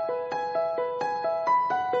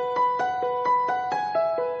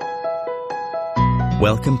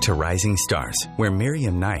Welcome to Rising Stars, where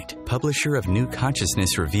Miriam Knight, publisher of New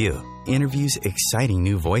Consciousness Review, interviews exciting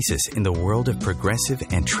new voices in the world of progressive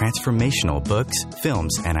and transformational books,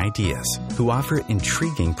 films, and ideas, who offer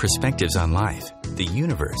intriguing perspectives on life, the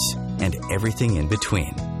universe, and everything in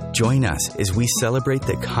between. Join us as we celebrate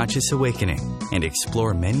the conscious awakening and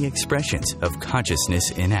explore many expressions of consciousness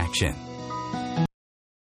in action.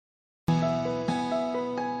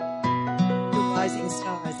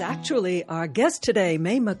 Actually, our guest today,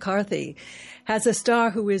 May McCarthy, has a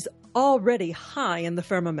star who is already high in the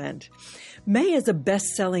firmament. May is a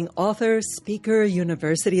best-selling author, speaker,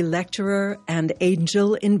 university lecturer, and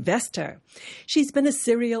angel investor. She's been a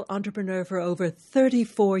serial entrepreneur for over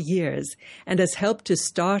 34 years and has helped to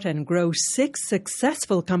start and grow 6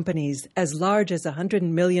 successful companies as large as $100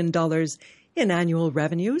 million in annual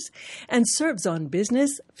revenues, and serves on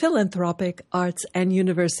business, philanthropic, arts, and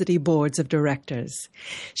university boards of directors.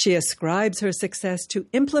 She ascribes her success to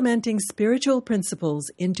implementing spiritual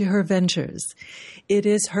principles into her ventures. It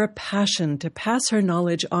is her passion to pass her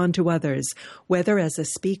knowledge on to others, whether as a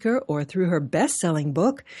speaker or through her best-selling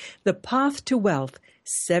book, The Path to Wealth: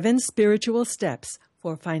 7 Spiritual Steps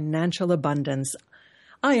for Financial Abundance.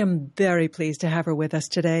 I am very pleased to have her with us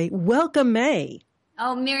today. Welcome, May.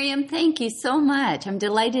 Oh, Miriam, thank you so much. I'm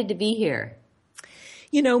delighted to be here.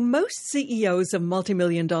 You know, most CEOs of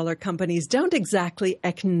multi-million-dollar companies don't exactly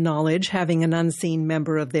acknowledge having an unseen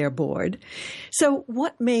member of their board. So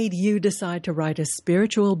what made you decide to write a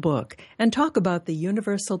spiritual book and talk about the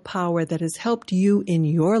universal power that has helped you in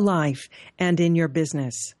your life and in your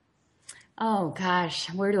business? Oh,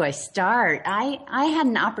 gosh, where do I start? I had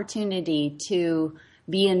an opportunity to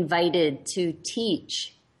be invited to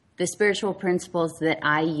teach the spiritual principles that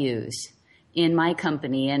I use in my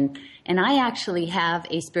company. And I actually have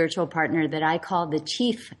a spiritual partner that I call the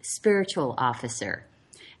Chief Spiritual Officer.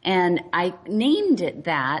 And I named it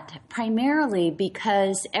that primarily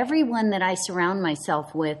because everyone that I surround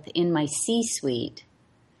myself with in my C-suite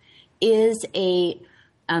is a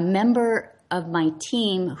member of my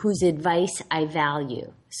team whose advice I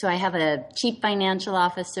value. So I have a chief financial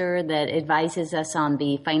officer that advises us on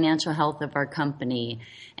the financial health of our company,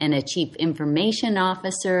 and a chief information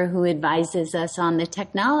officer who advises us on the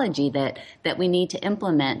technology that we need to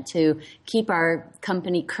implement to keep our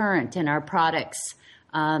company current and our products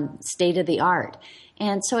state of the art.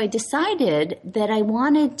 And so I decided that I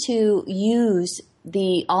wanted to use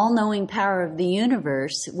the all-knowing power of the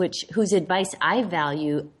universe, whose advice I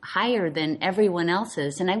value higher than everyone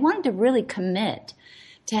else's. And I wanted to really commit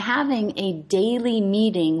to having a daily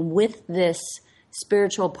meeting with this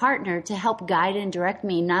spiritual partner to help guide and direct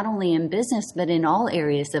me not only in business, but in all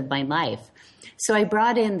areas of my life. So I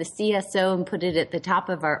brought in the CSO and put it at the top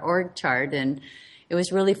of our org chart. And it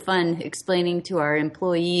was really fun explaining to our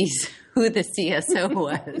employees who the CSO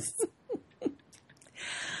was.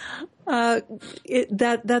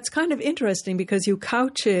 That's kind of interesting because you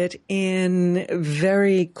couch it in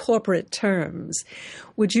very corporate terms.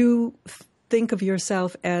 Would you think of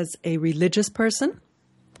yourself as a religious person?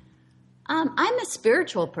 I'm a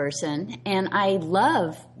spiritual person, and I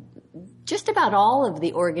love just about all of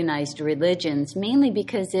the organized religions, mainly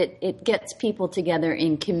because it gets people together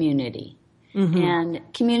in community. Mm-hmm.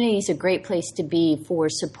 And community is a great place to be for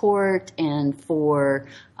support and for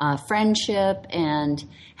friendship, and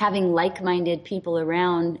having like-minded people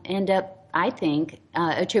around end up, I think,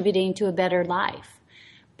 attributing to a better life.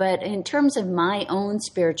 But in terms of my own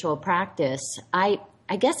spiritual practice, I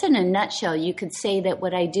guess in a nutshell, you could say that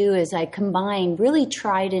what I do is I combine really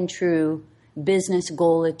tried and true business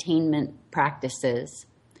goal attainment practices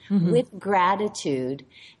with gratitude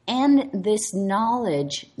and this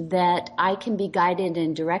knowledge that I can be guided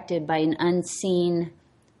and directed by an unseen,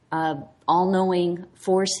 all-knowing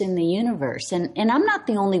force in the universe. And I'm not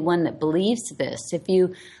the only one that believes this. If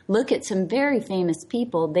you look at some very famous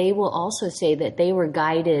people, they will also say that they were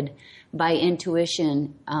guided by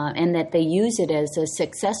intuition and that they use it as a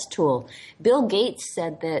success tool. Bill Gates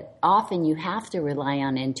said that often you have to rely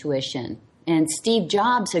on intuition. And Steve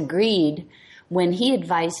Jobs agreed when he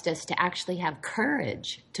advised us to actually have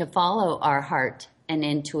courage to follow our heart and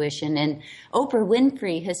intuition. And Oprah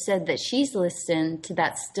Winfrey has said that she's listened to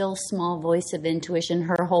that still small voice of intuition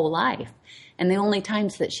her whole life. And the only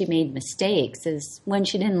times that she made mistakes is when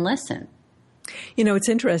she didn't listen. You know, it's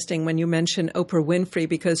interesting when you mention Oprah Winfrey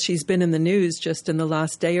because she's been in the news just in the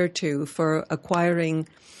last day or two for acquiring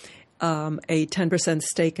a 10%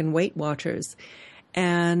 stake in Weight Watchers.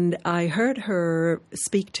 And I heard her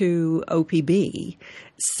speak to OPB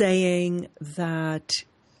saying that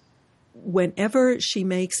whenever she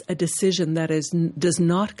makes a decision that does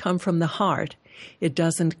not come from the heart, it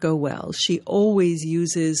doesn't go well. She always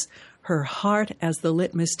uses her heart as the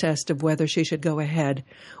litmus test of whether she should go ahead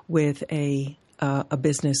with a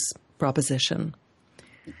business proposition.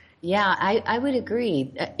 Yeah, I would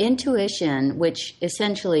agree. Intuition, which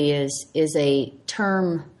essentially is a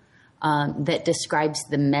term that describes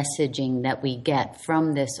the messaging that we get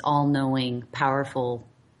from this all-knowing, powerful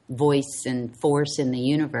voice and force in the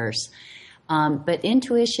universe. But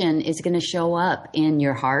intuition is going to show up in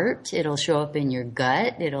your heart. It'll show up in your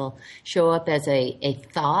gut. It'll show up as a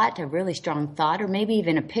thought, a really strong thought, or maybe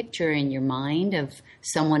even a picture in your mind of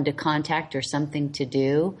someone to contact or something to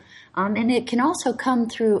do. And it can also come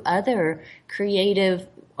through other creative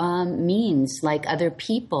means, like other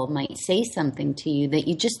people might say something to you that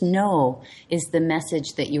you just know is the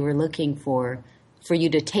message that you were looking for you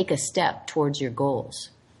to take a step towards your goals.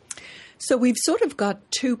 So we've sort of got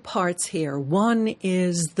two parts here. One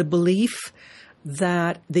is the belief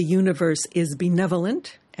that the universe is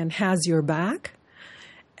benevolent and has your back.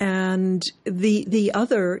 And the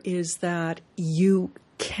other is that you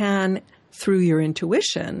can, through your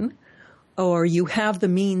intuition, or you have the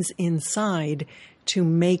means inside to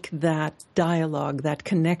make that dialogue, that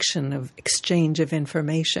connection of exchange of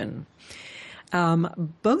information.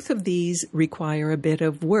 Both of these require a bit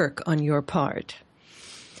of work on your part.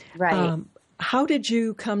 Right. How did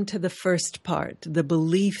you come to the first part, the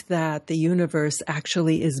belief that the universe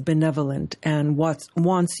actually is benevolent and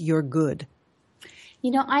wants your good?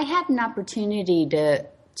 You know, I had an opportunity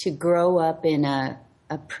to grow up in a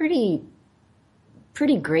pretty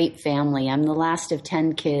great family. I'm the last of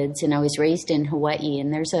 10 kids, and I was raised in Hawaii,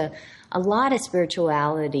 and there's a lot of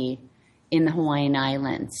spirituality in the Hawaiian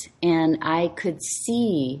Islands. And I could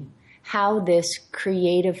see how this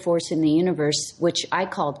creative force in the universe, which I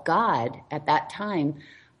called God at that time,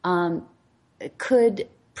 could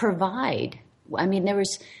provide. I mean, there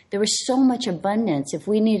was so much abundance. If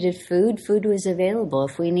we needed food, food was available.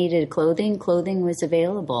 If we needed clothing, clothing was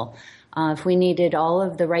available. If we needed all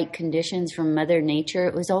of the right conditions from Mother Nature,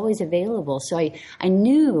 it was always available. So I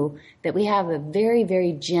knew that we have a very,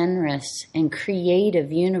 very generous and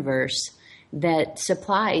creative universe that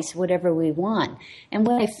supplies whatever we want. And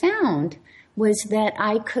what I found was that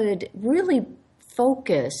I could really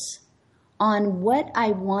focus on what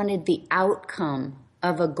I wanted the outcome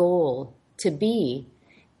of a goal to be,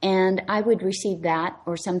 and I would receive that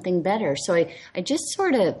or something better. So I just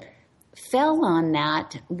sort of fell on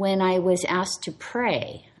that when I was asked to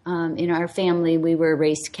pray. In our family, we were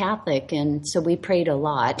raised Catholic, and so we prayed a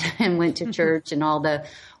lot and went to church and all the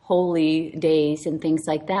holy days and things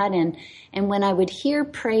like that. And when I would hear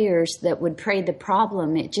prayers that would pray the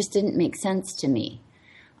problem, it just didn't make sense to me.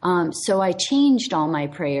 So I changed all my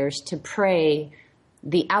prayers to pray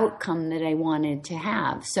the outcome that I wanted to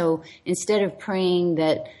have. So instead of praying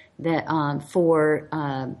that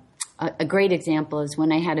a great example is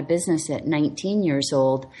when I had a business at 19 years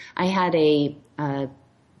old, I had a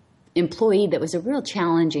employee that was a real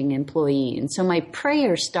challenging employee. And so my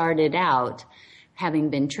prayer started out, having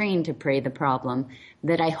been trained to pray the problem,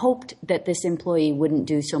 that I hoped that this employee wouldn't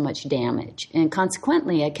do so much damage. And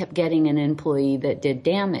consequently, I kept getting an employee that did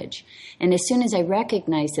damage. And as soon as I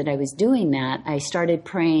recognized that I was doing that, I started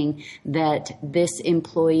praying that this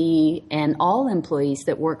employee and all employees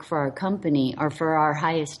that work for our company are for our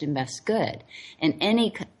highest and best good. And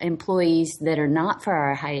any employees that are not for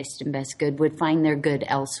our highest and best good would find their good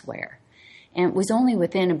elsewhere. And it was only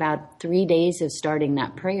within about 3 days of starting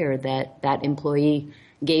that prayer that that employee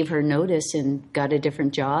gave her notice and got a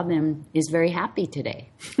different job and is very happy today.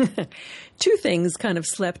 Two things kind of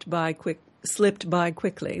slipped by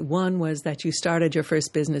quickly. One was that you started your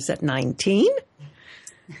first business at 19.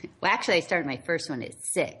 Well, actually, I started my first one at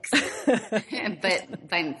 6.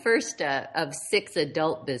 But my first of 6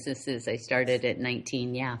 adult businesses, I started at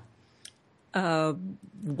 19, yeah.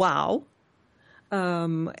 Wow.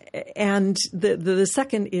 And the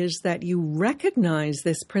second is that you recognize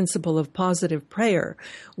this principle of positive prayer,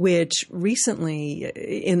 which recently,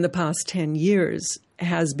 in the past 10 years,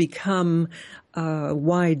 has become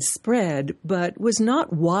widespread, but was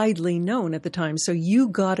not widely known at the time. So you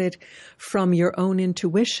got it from your own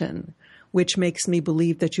intuition, which makes me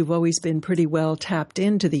believe that you've always been pretty well tapped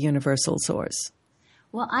into the universal source.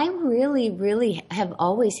 Well, I really, really have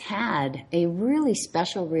always had a really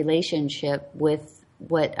special relationship with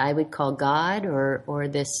what I would call God or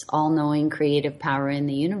this all-knowing creative power in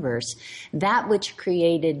the universe, that which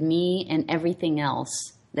created me and everything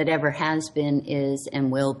else that ever has been, is,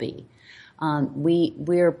 and will be.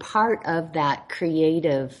 We're part of that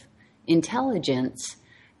creative intelligence,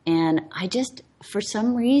 and I just, for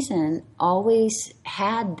some reason, always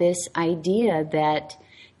had this idea that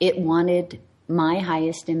it wanted my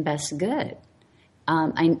highest and best good.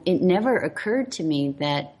 It never occurred to me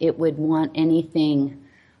that it would want anything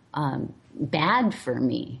bad for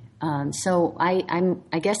me. So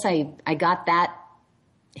I guess I got that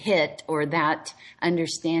hit or that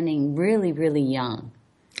understanding really, really young.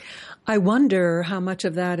 I wonder how much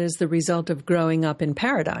of that is the result of growing up in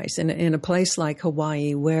paradise, in a place like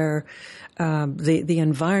Hawaii, where the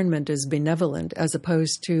environment is benevolent, as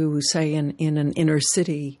opposed to, say, in an inner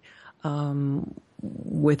city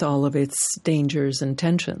with all of its dangers and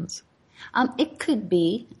tensions. It could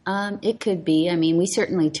be. It could be. I mean, we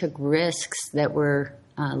certainly took risks that were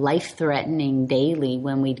life-threatening daily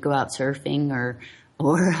when we'd go out surfing or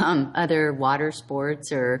other water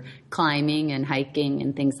sports or climbing and hiking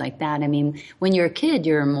and things like that. I mean, when you're a kid,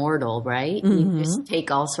 you're immortal, right? Mm-hmm. You just take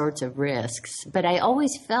all sorts of risks. But I always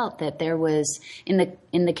felt that there was, in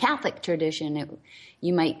the Catholic tradition,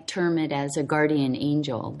 you might term it as a guardian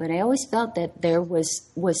angel. But I always felt that there was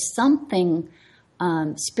something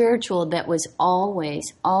spiritual that was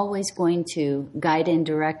always going to guide and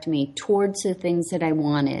direct me towards the things that I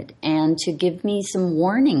wanted and to give me some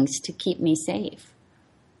warnings to keep me safe.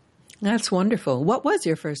 That's wonderful. What was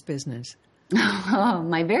your first business? Oh,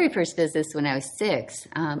 my very first business when I was 6.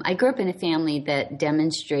 I grew up in a family that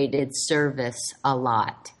demonstrated service a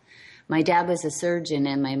lot. My dad was a surgeon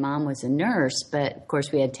and my mom was a nurse, but of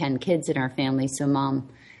course we had 10 kids in our family, so mom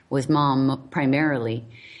was mom primarily.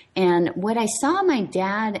 And what I saw my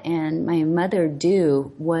dad and my mother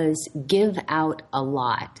do was give out a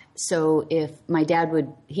lot. So if my dad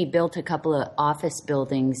he built a couple of office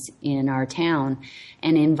buildings in our town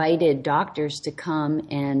and invited doctors to come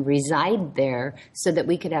and reside there so that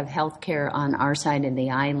we could have health care on our side of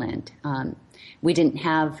the island. We didn't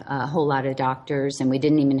have a whole lot of doctors, and we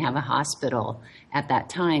didn't even have a hospital at that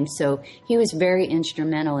time. So he was very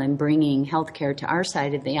instrumental in bringing healthcare to our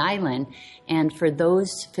side of the island. And for those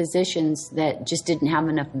physicians that just didn't have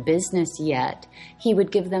enough business yet, he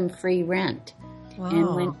would give them free rent.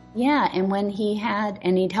 Wow.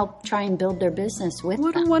 And he'd help try and build their business with them.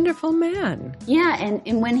 What a wonderful man. Yeah,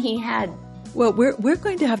 and when he had... Well, we're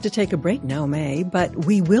going to have to take a break now, May, but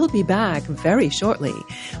we will be back very shortly.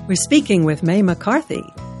 We're speaking with May McCarthy,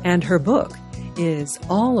 and her book is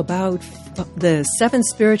all about the 7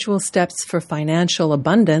 spiritual steps for financial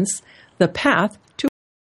abundance, the path to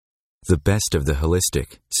the best of the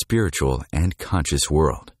holistic, spiritual, and conscious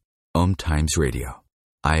world. Om Times Radio,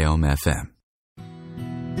 IOM FM.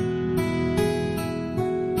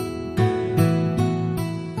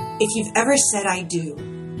 If you've ever said, I do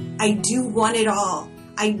want it all.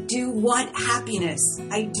 I do want happiness.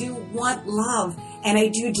 I do want love. And I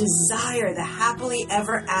do desire the happily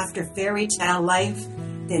ever after fairy tale life,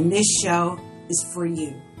 then this show is for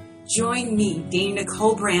you. Join me, Dana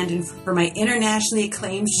Nicole Brandon, for my internationally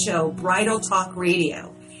acclaimed show, Bridal Talk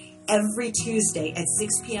Radio, every Tuesday at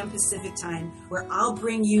 6 p.m. Pacific Time, where I'll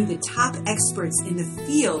bring you the top experts in the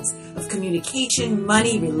fields of communication,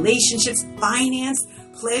 money, relationships, finance,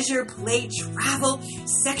 pleasure, play, travel,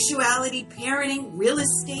 sexuality, parenting, real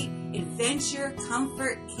estate, adventure,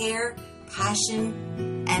 comfort, care, passion,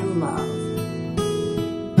 and love.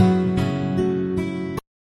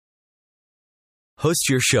 Host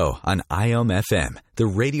your show on IOM FM, the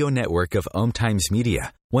radio network of Om Times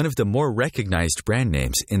Media, one of the more recognized brand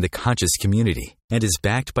names in the conscious community, and is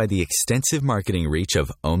backed by the extensive marketing reach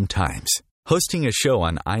of Om Times. Hosting a show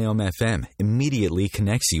on IOM FM immediately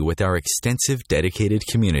connects you with our extensive dedicated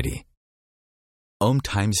community. Om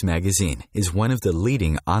Times Magazine is one of the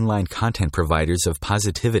leading online content providers of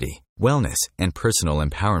positivity, wellness, and personal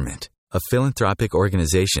empowerment. A philanthropic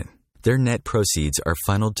organization, their net proceeds are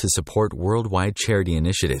funneled to support worldwide charity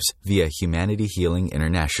initiatives via Humanity Healing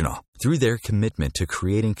International. Through their commitment to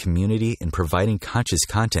creating community and providing conscious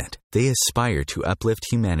content, they aspire to uplift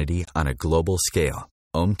humanity on a global scale.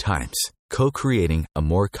 Om Times, co-creating a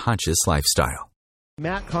more conscious lifestyle.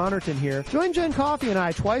 Matt Connerton here. Join Jen Coffey and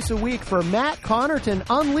I twice a week for Matt Connerton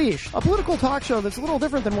Unleashed, a political talk show that's a little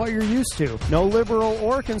different than what you're used to. No liberal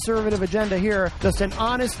or conservative agenda here, just an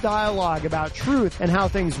honest dialogue about truth and how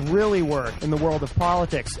things really work in the world of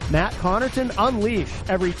politics. Matt Connerton Unleashed,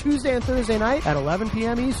 every Tuesday and Thursday night at 11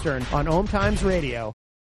 p.m. Eastern on Om Times Radio.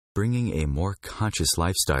 Bringing a more conscious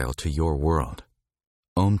lifestyle to your world.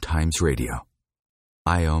 Om Times Radio,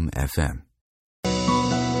 IOM FM.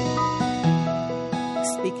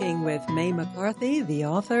 Speaking with May McCarthy, the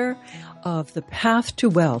author of The Path to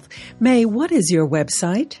Wealth. May, what is your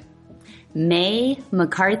website?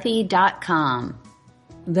 MayMcCarthy.com.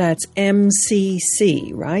 That's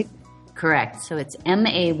MCC, right? Correct. So it's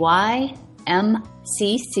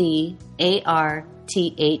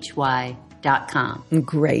MayMcCarthy.com.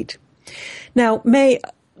 Great. Now, May,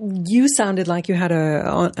 you sounded like you had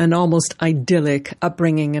an almost idyllic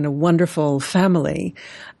upbringing and a wonderful family.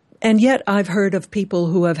 And yet I've heard of people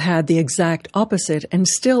who have had the exact opposite and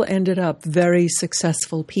still ended up very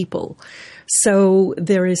successful people. So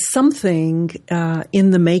there is something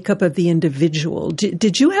in the makeup of the individual.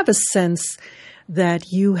 Did you have a sense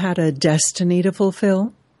that you had a destiny to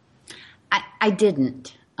fulfill? I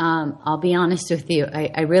didn't. I'll be honest with you.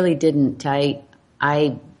 I really didn't.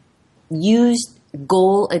 I used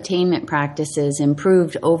goal attainment practices and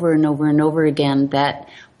proved over and over and over again that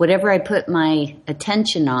whatever I put my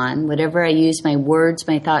attention on, whatever I use my words,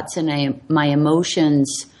 my thoughts, and my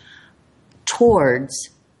emotions towards,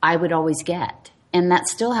 I would always get. And that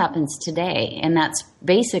still happens today. And that's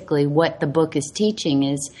basically what the book is teaching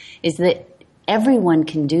is that everyone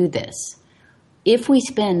can do this. If we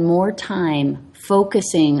spend more time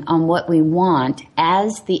focusing on what we want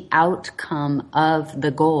as the outcome of the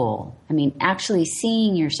goal, I mean, actually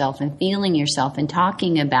seeing yourself and feeling yourself and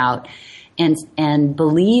talking about and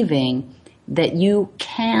believing that you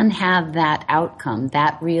can have that outcome,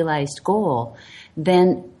 that realized goal,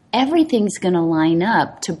 then everything's going to line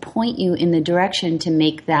up to point you in the direction to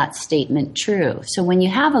make that statement true. So when you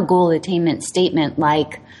have a goal attainment statement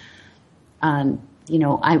like,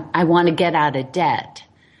 I want to get out of debt,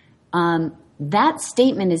 that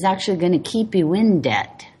statement is actually going to keep you in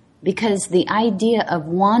debt, because the idea of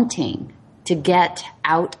wanting to get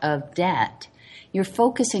out of debt, you're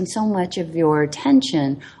focusing so much of your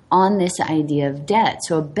attention on this idea of debt.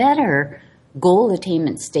 So a better goal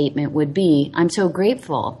attainment statement would be, I'm so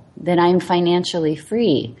grateful that I'm financially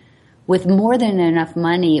free with more than enough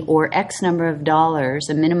money or X number of dollars,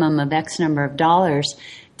 a minimum of X number of dollars,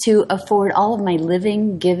 to afford all of my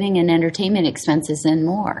living, giving, and entertainment expenses and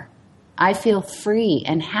more. I feel free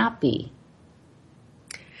and happy.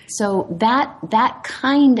 So that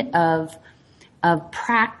kind of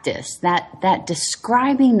practice, that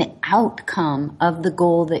describing the outcome of the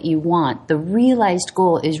goal that you want, the realized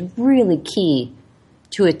goal, is really key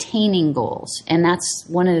to attaining goals. And that's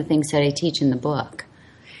one of the things that I teach in the book.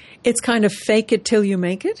 It's kind of fake it till you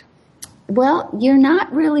make it? Well, you're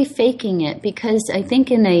not really faking it, because I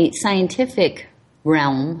think in a scientific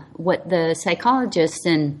realm, what the psychologists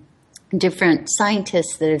and different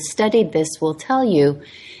scientists that have studied this will tell you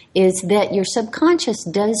is that your subconscious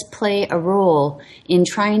does play a role in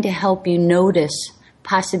trying to help you notice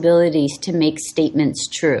possibilities to make statements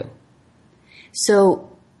true. So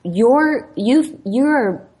you're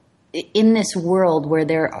in this world where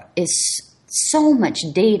there is so much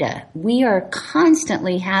data. We are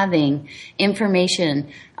constantly having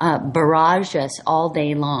information barrage us all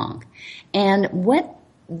day long. And what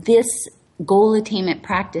this goal attainment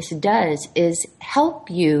practice does is help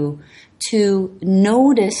you to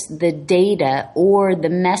notice the data or the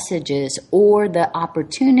messages or the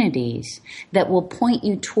opportunities that will point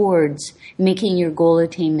you towards making your goal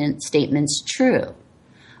attainment statements true.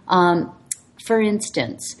 For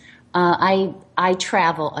instance, I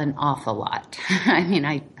travel an awful lot. I mean,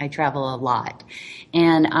 I travel a lot.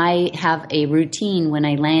 And I have a routine when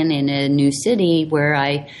I land in a new city where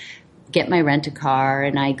I get my rent-a-car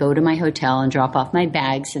and I go to my hotel and drop off my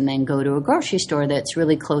bags and then go to a grocery store that's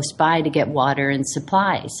really close by to get water and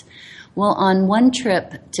supplies. Well, on one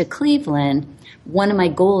trip to Cleveland, one of my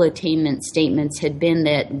goal attainment statements had been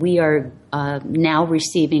that we are now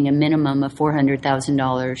receiving a minimum of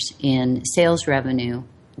 $400,000 in sales revenue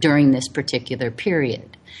during this particular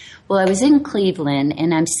period. Well, I was in Cleveland,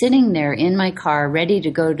 and I'm sitting there in my car ready to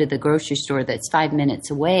go to the grocery store that's 5 minutes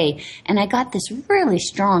away, and I got this really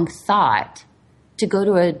strong thought to go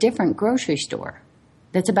to a different grocery store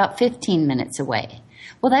that's about 15 minutes away.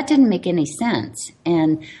 Well, that didn't make any sense,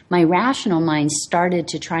 and my rational mind started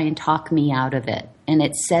to try and talk me out of it, and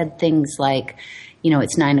it said things like,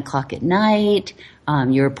 it's 9 o'clock at night,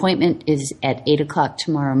 your appointment is at 8 o'clock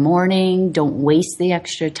tomorrow morning. Don't waste the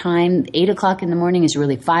extra time. 8 o'clock in the morning is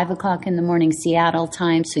really 5 o'clock in the morning Seattle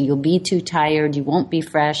time, so you'll be too tired. You won't be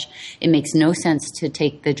fresh. It makes no sense to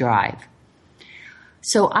take the drive.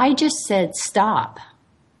 So I just said, stop.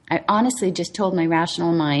 I honestly just told my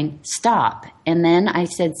rational mind, stop. And then I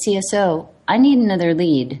said, CSO, I need another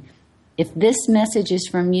lead. If this message is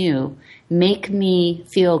from you, make me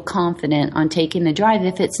feel confident on taking the drive.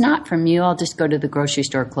 If it's not from you, I'll just go to the grocery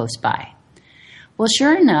store close by. Well,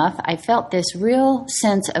 sure enough, I felt this real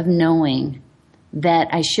sense of knowing that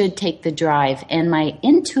I should take the drive, and my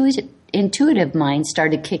intuitive mind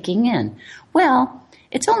started kicking in. Well,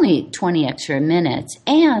 it's only 20 extra minutes,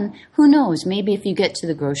 and who knows, maybe if you get to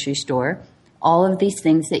the grocery store, all of these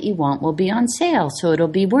things that you want will be on sale, so it'll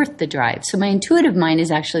be worth the drive. So my intuitive mind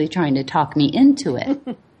is actually trying to talk me into it.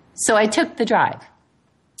 So I took the drive.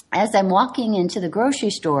 As I'm walking into the grocery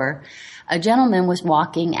store, a gentleman was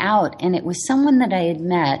walking out, and it was someone that I had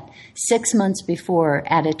met 6 months before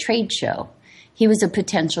at a trade show. He was a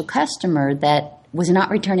potential customer that was not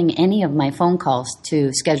returning any of my phone calls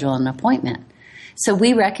to schedule an appointment. So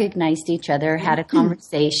we recognized each other, had a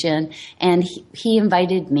conversation, and he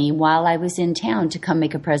invited me while I was in town to come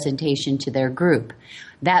make a presentation to their group.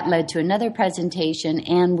 That led to another presentation,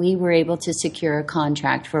 and we were able to secure a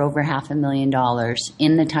contract for over $500,000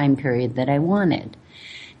 in the time period that I wanted.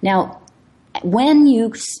 Now, when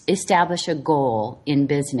you establish a goal in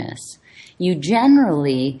business, you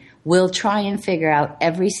generally will try and figure out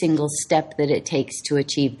every single step that it takes to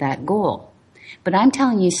achieve that goal. But I'm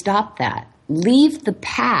telling you, stop that. Leave the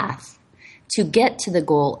path to get to the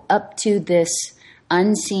goal up to this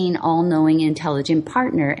unseen, all-knowing, intelligent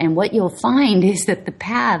partner. And what you'll find is that the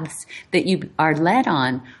paths that you are led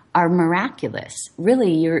on are miraculous.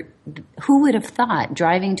 Really, who would have thought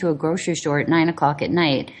driving to a grocery store at 9 o'clock at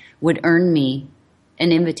night would earn me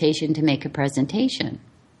an invitation to make a presentation?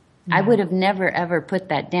 I would have never, ever put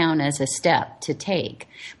that down as a step to take.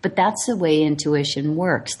 But that's the way intuition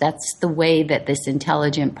works. That's the way that this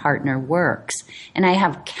intelligent partner works. And I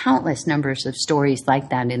have countless numbers of stories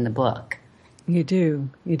like that in the book. You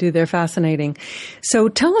do. You do. They're fascinating. So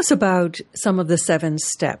tell us about some of the 7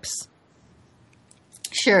 steps.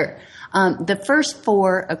 Sure. The first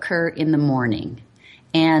 4 occur in the morning.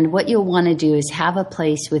 And what you'll want to do is have a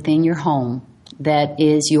place within your home that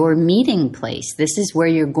is your meeting place. This is where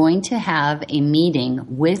you're going to have a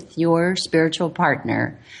meeting with your spiritual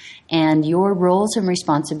partner, and your roles and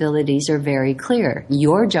responsibilities are very clear.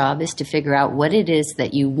 Your job is to figure out what it is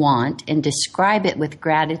that you want and describe it with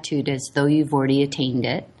gratitude as though you've already attained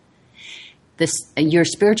it. Your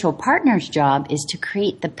spiritual partner's job is to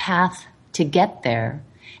create the path to get there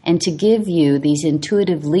and to give you these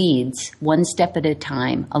intuitive leads one step at a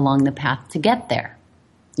time along the path to get there.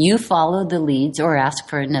 You follow the leads or ask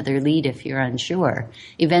for another lead if you're unsure.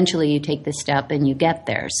 Eventually you take the step and you get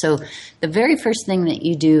there. So the very first thing that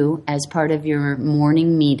you do as part of your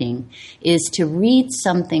morning meeting is to read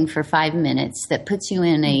something for 5 minutes that puts you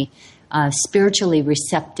in a spiritually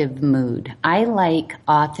receptive mood. I like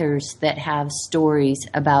authors that have stories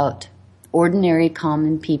about ordinary,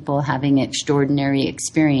 common people having extraordinary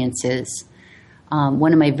experiences.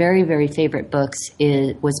 One of my very, very favorite books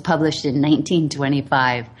was published in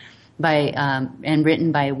 1925 and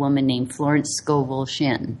written by a woman named Florence Scovel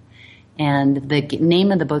Shinn. And the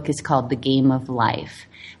name of the book is called The Game of Life.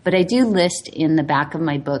 But I do list in the back of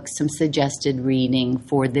my book some suggested reading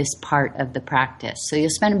for this part of the practice. So you'll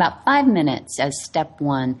spend about 5 minutes as step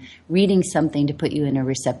 1 reading something to put you in a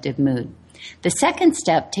receptive mood. The second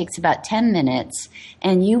step takes about 10 minutes,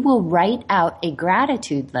 and you will write out a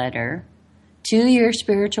gratitude letter to your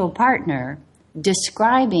spiritual partner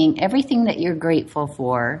describing everything that you're grateful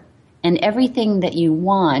for and everything that you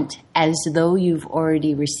want as though you've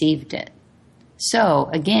already received it. So,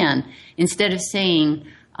 again, instead of saying,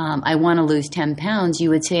 I want to lose 10 pounds, you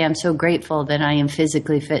would say, I'm so grateful that I am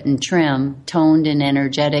physically fit and trim, toned and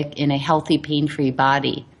energetic in a healthy, pain-free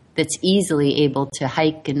body that's easily able to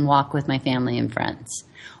hike and walk with my family and friends.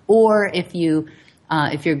 Or if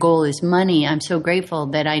your goal is money, I'm so grateful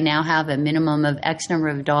that I now have a minimum of X number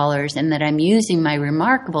of dollars and that I'm using my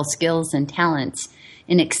remarkable skills and talents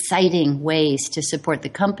in exciting ways to support the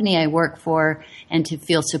company I work for and to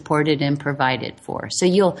feel supported and provided for. So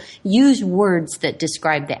you'll use words that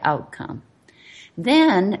describe the outcome.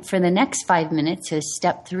 Then, for the next 5 minutes, as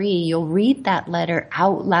step 3, you'll read that letter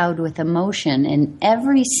out loud with emotion, and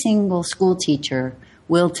every single school teacher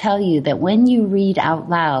will tell you that when you read out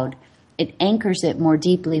loud, it anchors it more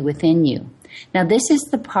deeply within you. Now, this is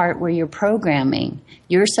the part where you're programming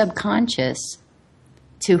your subconscious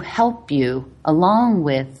to help you along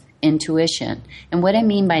with intuition. And what I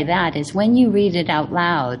mean by that is when you read it out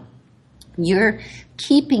loud, you're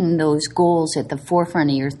keeping those goals at the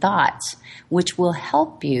forefront of your thoughts, which will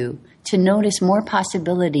help you to notice more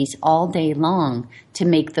possibilities all day long to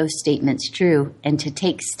make those statements true and to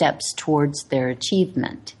take steps towards their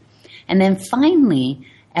achievement. And then finally,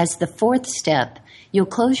 as the 4th step, you'll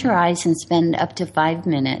close your eyes and spend up to 5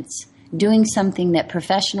 minutes doing something that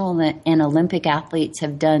professional and Olympic athletes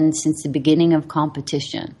have done since the beginning of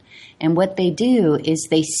competition. And what they do is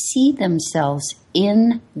they see themselves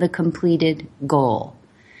in the completed goal.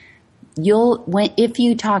 If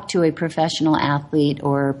you talk to a professional athlete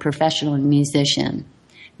or a professional musician,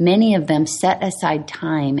 many of them set aside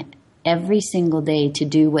time every single day to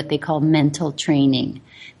do what they call mental training.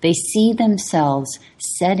 They see themselves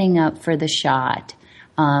setting up for the shot,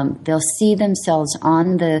 They'll see themselves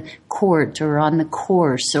on the court or on the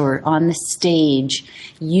course or on the stage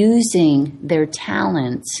using their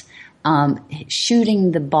talents,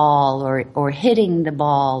 shooting the ball or hitting the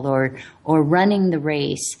ball or running the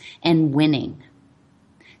race and winning.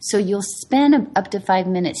 So you'll spend up to 5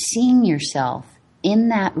 minutes seeing yourself in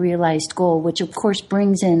that realized goal, which of course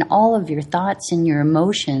brings in all of your thoughts and your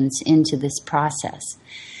emotions into this process.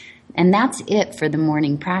 And that's it for the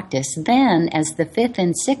morning practice. Then, as the 5th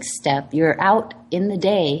and 6th step, you're out in the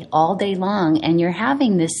day all day long, and you're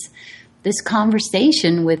having this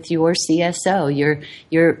conversation with your CSO.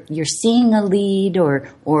 You're seeing a lead or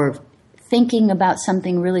thinking about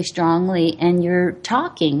something really strongly, and you're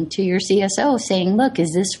talking to your CSO, saying, "Look,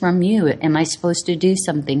 is this from you? Am I supposed to do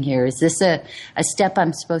something here? Is this a step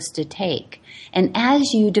I'm supposed to take?" And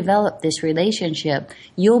as you develop this relationship,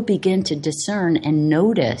 you'll begin to discern and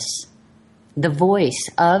notice the voice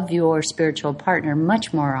of your spiritual partner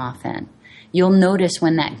much more often. You'll notice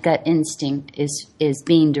when that gut instinct is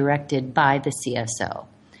being directed by the CSO.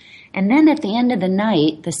 And then at the end of the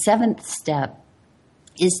night, the 7th step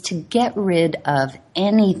is to get rid of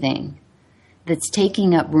anything that's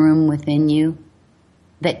taking up room within you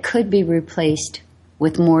that could be replaced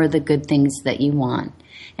with more of the good things that you want.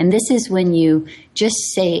 And this is when you just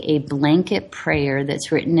say a blanket prayer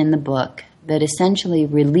that's written in the book that essentially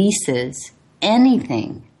releases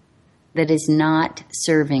anything that is not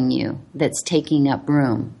serving you, that's taking up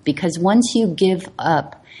room. Because once you give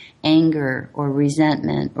up anger or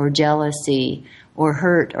resentment or jealousy or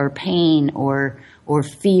hurt or pain or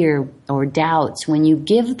fear or doubts, when you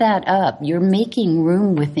give that up, you're making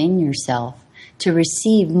room within yourself to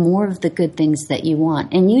receive more of the good things that you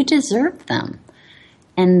want. And you deserve them.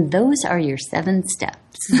 And those are your 7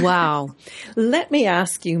 steps. Wow. Let me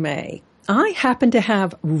ask you, May. I happen to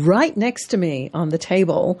have right next to me on the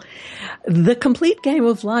table The Complete Game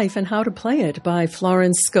of Life and How to Play It by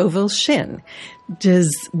Florence Scovel Shinn.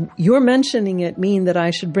 Does your mentioning it mean that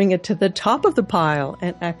I should bring it to the top of the pile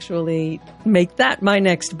and actually make that my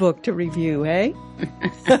next book to review, eh?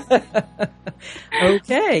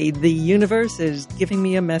 Okay, the universe is giving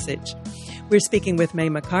me a message. We're speaking with May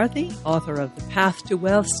McCarthy, author of The Path to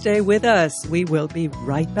Wealth. Stay with us. We will be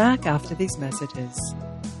right back after these messages.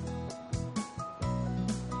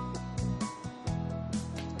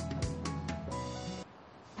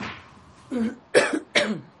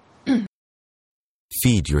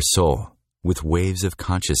 Feed your soul with waves of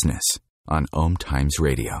consciousness on Om Times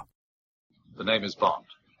Radio. The name is Bond.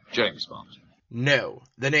 James Bond. No,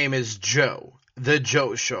 the name is Joe. The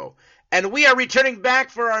Joe Show. And we are returning back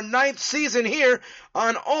for our 9th season here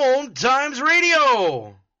on Om Times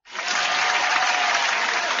Radio.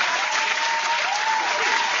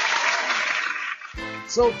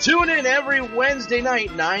 So tune in every Wednesday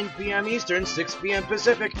night, 9 p.m. Eastern, 6 p.m.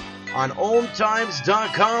 Pacific, on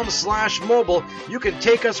omtimes.com/mobile. You can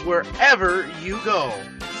take us wherever you go.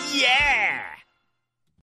 Yeah!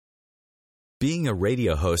 Being a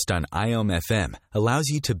radio host on IOM FM allows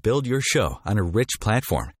you to build your show on a rich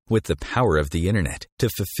platform with the power of the internet to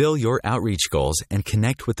fulfill your outreach goals and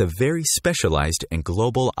connect with a very specialized and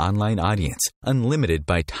global online audience, unlimited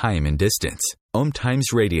by time and distance. Om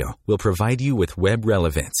Times Radio will provide you with web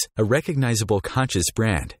relevance, a recognizable conscious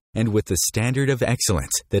brand, and with the standard of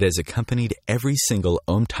excellence that has accompanied every single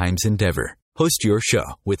Om Times endeavor. Host your show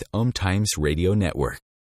with Om Times Radio Network.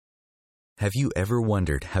 Have you ever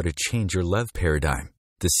wondered how to change your love paradigm?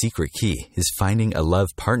 The secret key is finding a love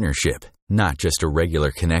partnership, not just a regular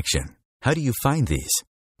connection. How do you find these?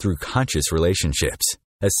 Through conscious relationships.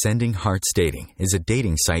 Ascending Hearts Dating is a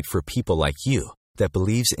dating site for people like you that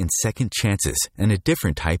believes in second chances and a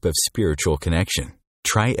different type of spiritual connection.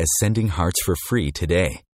 Try Ascending Hearts for free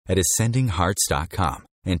today at ascendinghearts.com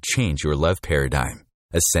and change your love paradigm.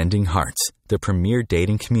 Ascending Hearts, the premier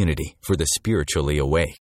dating community for the spiritually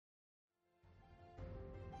awake.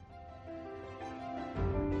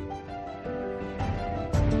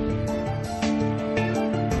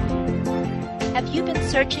 Have you been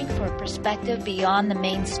searching for a perspective beyond the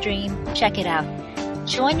mainstream? Check it out.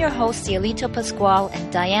 Join your hosts Cielito Pascual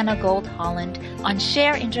and Diana Gold Holland on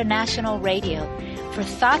Share International Radio for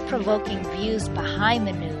thought-provoking views behind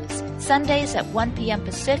the news, Sundays at 1 p.m.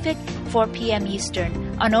 Pacific, 4 p.m.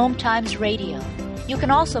 Eastern on Om Times Radio. You can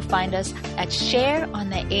also find us at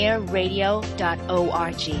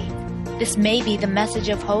shareontheairradio.org. This may be the message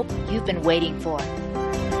of hope you've been waiting for.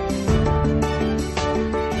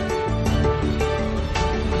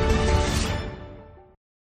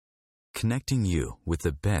 Connecting you with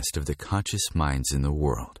the best of the conscious minds in the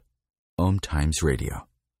world. Om Times Radio.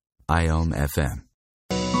 IOM FM.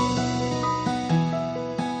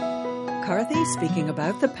 McCarthy speaking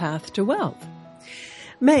about the path to wealth.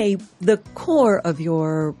 May, the core of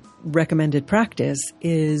your recommended practice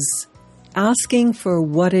is asking for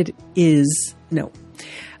what it is,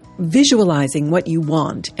 visualizing what you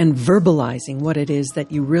want and verbalizing what it is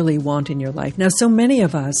that you really want in your life. Now, so many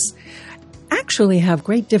of us actually have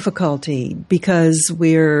great difficulty because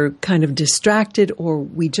we're kind of distracted or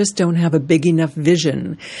we just don't have a big enough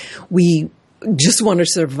vision. We just want to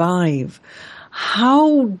survive.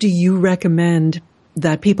 How do you recommend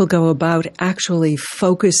that people go about actually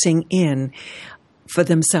focusing in for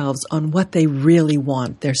themselves on what they really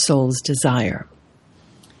want, their soul's desire?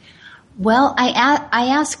 Well, I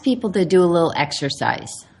ask people to do a little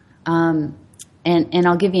exercise. And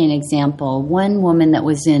I'll give you an example. One woman that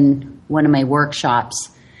was in one of my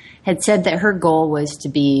workshops had said that her goal was to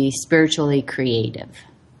be spiritually creative.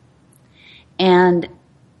 And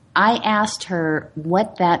I asked her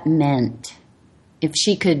what that meant. If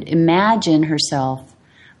she could imagine herself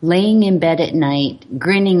laying in bed at night,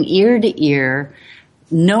 grinning ear to ear,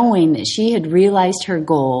 knowing that she had realized her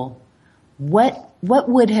goal, what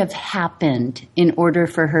would have happened in order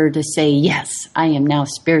for her to say, yes, I am now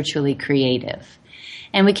spiritually creative?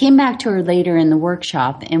 And we came back to her later in the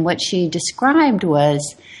workshop, and what she described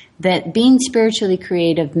was that being spiritually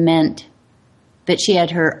creative meant that she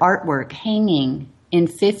had her artwork hanging in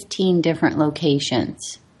 15 different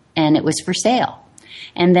locations, and it was for sale.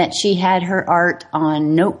 And that she had her art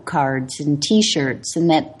on note cards and T-shirts, and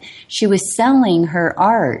that she was selling her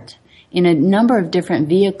art in a number of different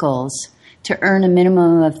vehicles to earn a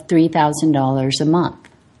minimum of $3,000 a month.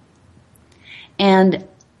 And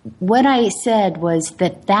what I said was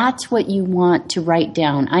that that's what you want to write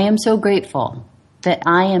down. I am so grateful that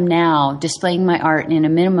I am now displaying my art in a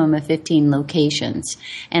minimum of 15 locations,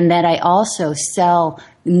 and that I also sell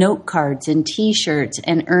note cards and T-shirts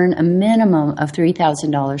and earn a minimum of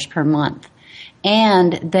 $3,000 per month.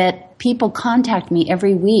 And that people contact me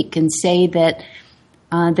every week and say that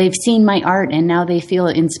they've seen my art and now they feel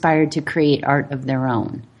inspired to create art of their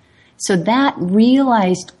own. So that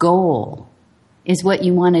realized goal is what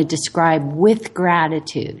you want to describe with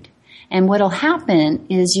gratitude. And what will happen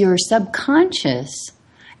is your subconscious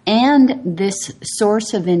and this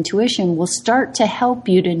source of intuition will start to help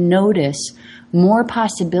you to notice more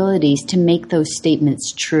possibilities to make those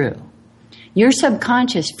statements true. Your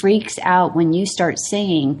subconscious freaks out when you start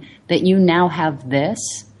saying that you now have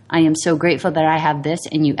this. I am so grateful that I have this,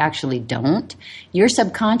 and you actually don't. Your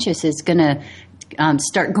subconscious is going to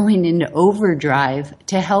start going into overdrive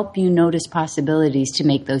to help you notice possibilities to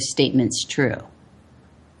make those statements true.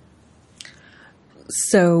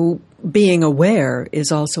 So being aware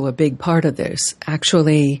is also a big part of this,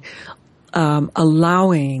 actually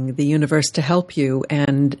allowing the universe to help you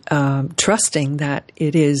and trusting that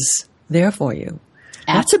it is there for you.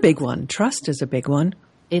 That's a big one. Trust is a big one.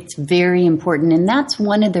 It's very important. And that's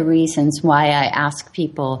one of the reasons why I ask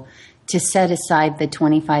people to set aside the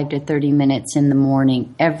 25 to 30 minutes in the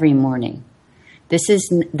morning, every morning. This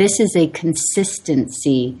is a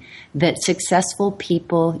consistency that successful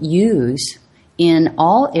people use in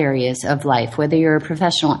all areas of life, whether you're a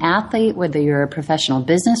professional athlete, whether you're a professional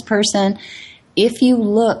business person. If you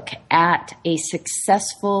look at a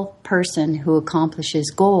successful person who accomplishes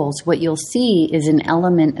goals, what you'll see is an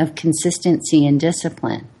element of consistency and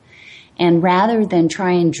discipline. And rather than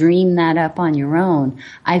try and dream that up on your own,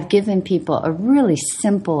 I've given people a really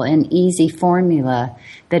simple and easy formula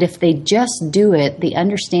that if they just do it, the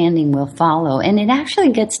understanding will follow. And it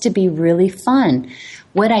actually gets to be really fun.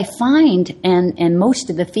 What I find, and most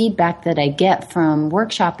of the feedback that I get from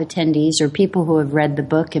workshop attendees or people who have read the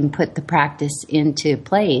book and put the practice into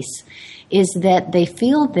place, is that they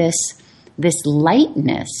feel this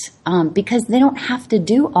lightness because they don't have to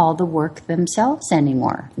do all the work themselves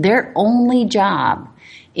anymore. Their only job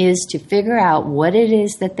is to figure out what it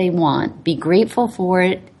is that they want, be grateful for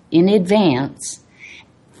it in advance,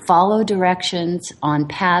 follow directions on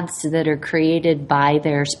paths that are created by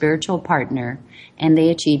their spiritual partner, and they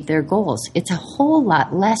achieve their goals. It's a whole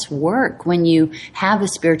lot less work when you have a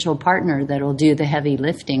spiritual partner that'll do the heavy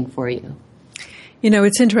lifting for you. You know,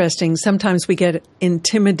 it's interesting. Sometimes we get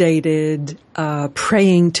intimidated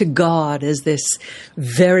praying to God as this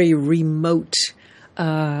very remote,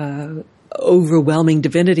 overwhelming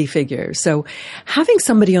divinity figure. So having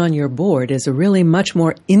somebody on your board is a really much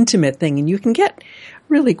more intimate thing, and you can get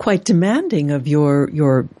really quite demanding of your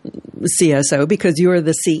CSO because you're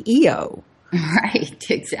the CEO. Right,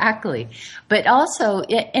 exactly. But also,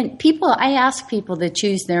 I ask people to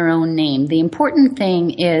choose their own name. The important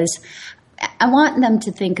thing is, I want them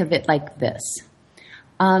to think of it like this.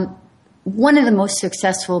 one of the most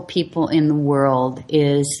successful people in the world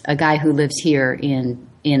is a guy who lives here in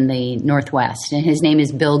the Northwest, and his name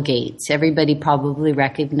is Bill Gates. Everybody probably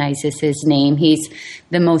recognizes his name. He's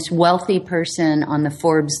the most wealthy person on the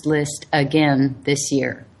Forbes list again this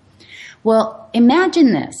year. Well,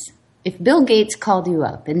 imagine this. If Bill Gates called you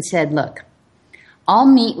up and said, look, I'll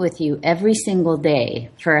meet with you every single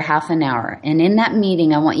day for a half an hour, and in that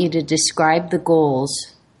meeting I want you to describe the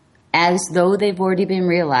goals as though they've already been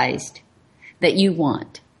realized that you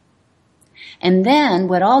want. And then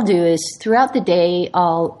what I'll do is throughout the day,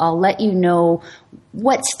 I'll let you know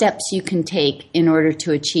what steps you can take in order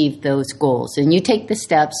to achieve those goals. And you take the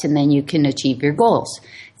steps and then you can achieve your goals.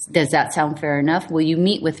 Does that sound fair enough? Will you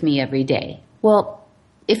meet with me every day? Well,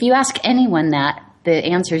 if you ask anyone that, the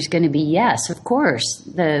answer is going to be yes, of course.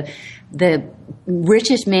 The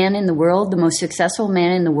richest man in the world, the most successful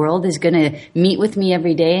man in the world is going to meet with me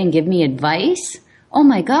every day and give me advice? Oh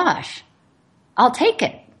my gosh, I'll take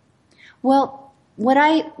it. Well, what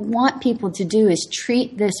I want people to do is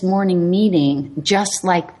treat this morning meeting just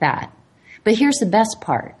like that. But here's the best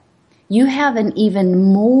part. You have an even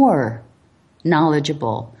more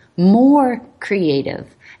knowledgeable, more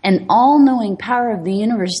creative, an all-knowing power of the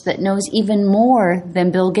universe that knows even more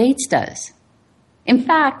than Bill Gates does. In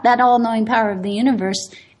fact, that all-knowing power of the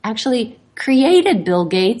universe actually created Bill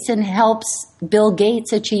Gates and helps Bill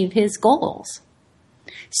Gates achieve his goals.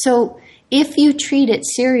 So if you treat it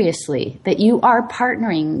seriously, that you are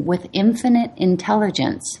partnering with infinite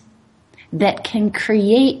intelligence that can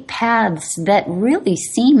create paths that really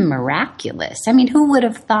seem miraculous. I mean, who would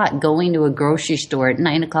have thought going to a grocery store at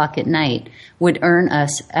 9 o'clock at night would earn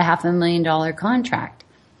us a $500,000 contract?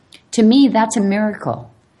 To me, that's a miracle.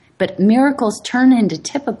 But miracles turn into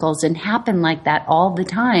typicals and happen like that all the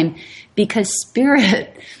time because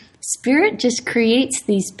Spirit just creates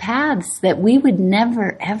these paths that we would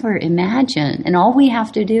never, ever imagine. And all we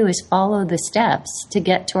have to do is follow the steps to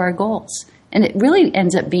get to our goals. And it really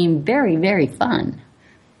ends up being very, very fun.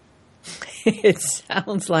 It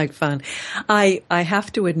sounds like fun. I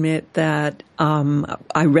have to admit that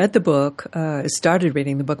I read the book, started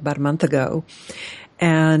reading the book about a month ago,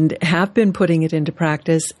 and have been putting it into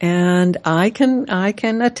practice. And I can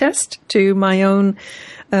attest to my own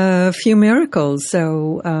few miracles.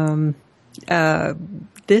 So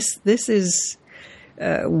this is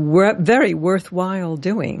very worthwhile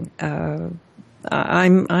doing.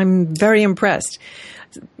 I'm very impressed.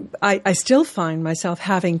 I still find myself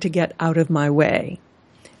having to get out of my way.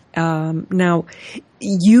 Now,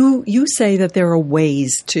 you say that there are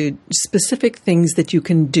ways to specific things that you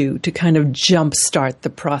can do to kind of jumpstart the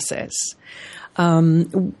process.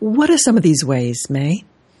 What are some of these ways, May?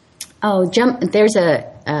 There's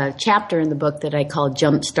a chapter in the book that I call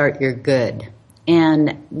Jumpstart Your Good.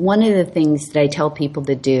 And one of the things that I tell people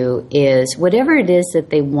to do is whatever it is that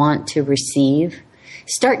they want to receive,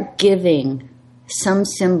 start giving some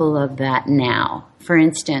symbol of that now. For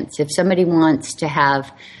instance, if somebody wants to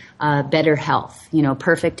have better health,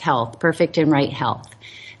 perfect health, perfect and right health,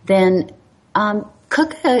 then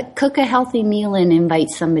cook a healthy meal and invite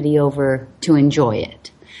somebody over to enjoy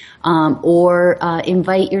it. Or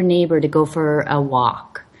invite your neighbor to go for a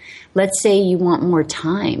walk. Let's say you want more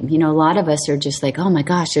time. A lot of us are just like, oh my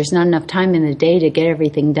gosh, there's not enough time in the day to get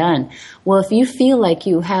everything done. Well, if you feel like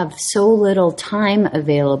you have so little time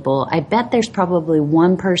available, I bet there's probably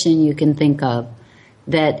one person you can think of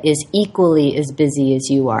that is equally as busy as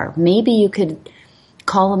you are. Maybe you could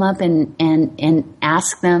call them up and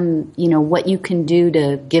ask them, what you can do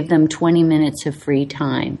to give them 20 minutes of free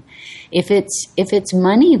time. If it's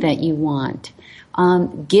money that you want,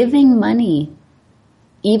 giving money,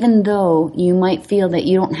 even though you might feel that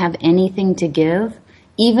you don't have anything to give,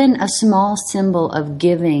 even a small symbol of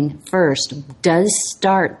giving first does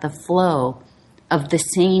start the flow of the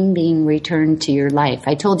same being returned to your life.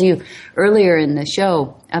 I told you earlier in the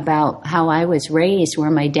show about how I was raised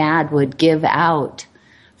where my dad would give out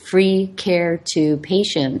free care to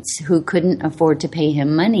patients who couldn't afford to pay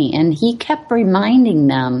him money. And he kept reminding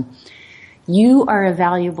them, you are a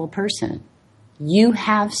valuable person. You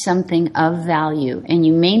have something of value, and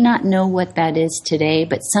you may not know what that is today,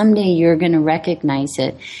 but someday you're going to recognize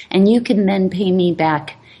it, and you can then pay me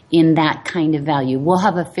back in that kind of value. We'll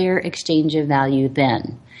have a fair exchange of value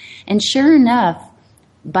then. And sure enough,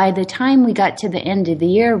 by the time we got to the end of the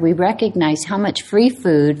year, we recognized how much free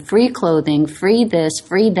food, free clothing, free this,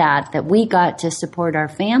 free that we got to support our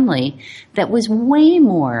family that was way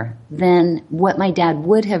more than what my dad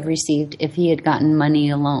would have received if he had gotten money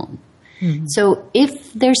alone. Mm-hmm. So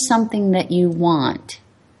if there's something that you want,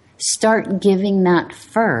 start giving that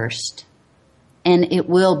first, and it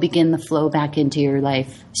will begin the flow back into your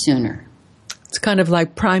life sooner. It's kind of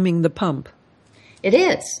like priming the pump. It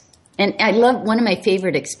is. And I love, one of my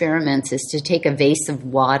favorite experiments is to take a vase of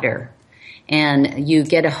water and you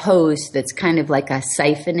get a hose that's kind of like a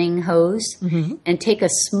siphoning hose, and take a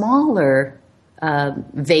smaller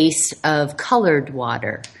vase of colored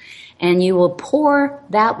water. And you will pour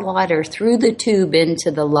that water through the tube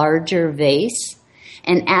into the larger vase.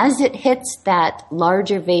 And as it hits that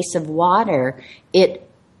larger vase of water, it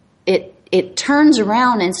turns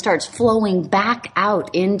around and starts flowing back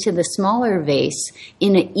out into the smaller vase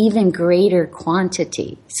in an even greater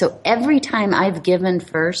quantity. So every time I've given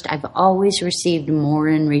first, I've always received more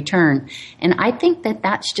in return. And I think that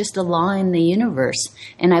that's just a law in the universe.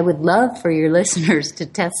 And I would love for your listeners to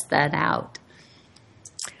test that out.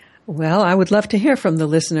 Well, I would love to hear from the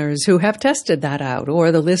listeners who have tested that out,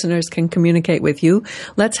 or the listeners can communicate with you.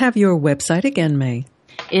 Let's have your website again, May.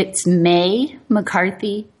 It's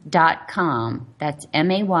maymccarthy.com. That's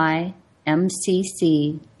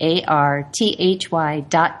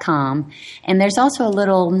MAYMCCARTHY.com. And there's also a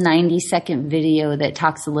little 90-second video that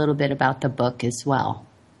talks a little bit about the book as well.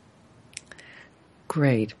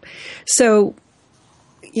 Great. So,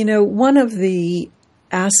 one of the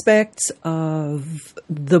aspects of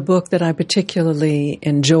the book that I particularly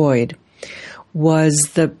enjoyed was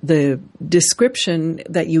the description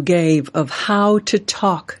that you gave of how to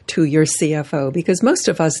talk to your CFO, because most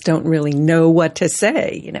of us don't really know what to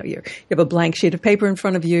say. You have a blank sheet of paper in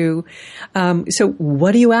front of you. So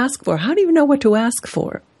what do you ask for? How do you know what to ask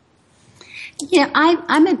for? Yeah,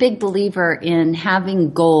 I'm a big believer in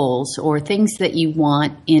having goals or things that you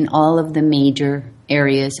want in all of the major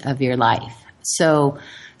areas of your life. So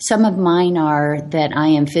some of mine are that I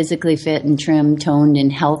am physically fit and trim, toned,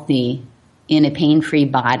 and healthy in a pain-free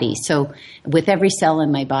body. So with every cell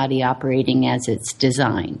in my body operating as it's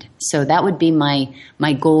designed. So that would be my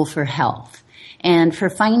goal for health. And for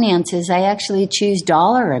finances, I actually choose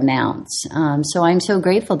dollar amounts. So I'm so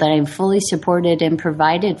grateful that I'm fully supported and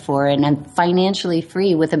provided for, and I'm financially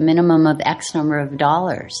free with a minimum of X number of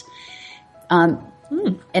dollars. And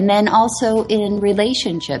then also in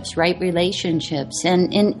relationships, right relationships,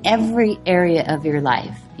 and in every area of your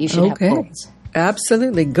life, you should have goals.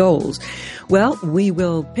 Absolutely, goals. Well, we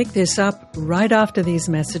will pick this up right after these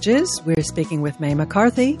messages. We're speaking with May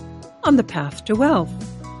McCarthy on The Path to Wealth.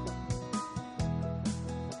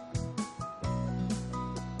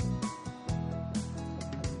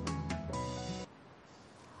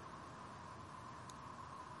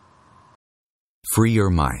 Free your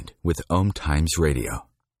mind with Om Times Radio,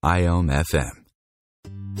 IOM FM.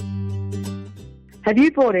 Have you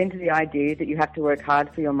bought into the idea that you have to work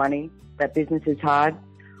hard for your money, that business is hard?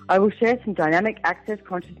 I will share some dynamic access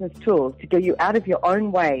consciousness tools to get you out of your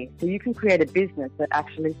own way so you can create a business that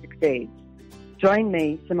actually succeeds. Join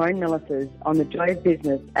me, Simone Millisers, on The Joy of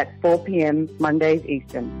Business at 4 p.m. Mondays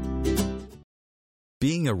Eastern.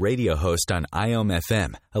 Being a radio host on IOM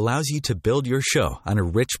FM allows you to build your show on a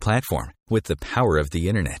rich platform with the power of the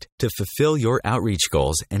Internet to fulfill your outreach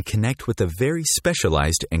goals and connect with a very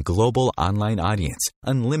specialized and global online audience,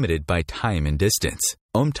 unlimited by time and distance.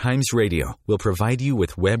 Om Times Radio will provide you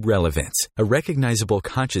with web relevance, a recognizable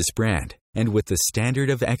conscious brand, and with the standard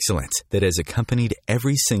of excellence that has accompanied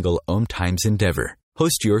every single Om Times endeavor.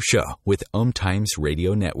 Host your show with Om Times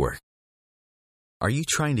Radio Network. Are you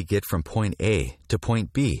trying to get from point A to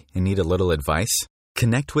point B and need a little advice?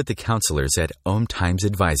 Connect with the counselors at Om Times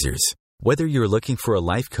Advisors. Whether you're looking for a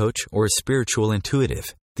life coach or a spiritual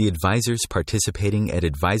intuitive, the advisors participating at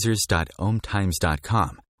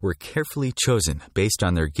advisors.omtimes.com were carefully chosen based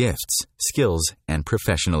on their gifts, skills, and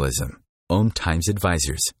professionalism. Om Times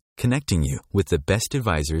Advisors, connecting you with the best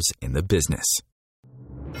advisors in the business.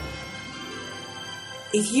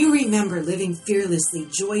 If you remember living fearlessly,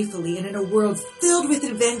 joyfully, and in a world filled with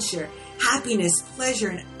adventure, happiness, pleasure,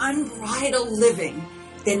 and unbridled living,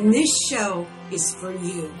 then this show is for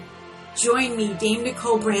you. Join me, Dame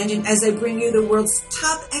Nicole Brandon, as I bring you the world's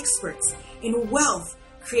top experts in wealth,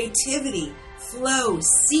 creativity, flow,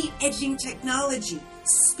 seat-edging technology,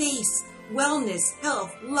 space, wellness,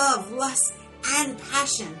 health, love, lust, and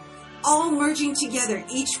passion, all merging together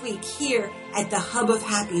each week here at the Hub of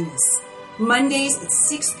Happiness. Mondays at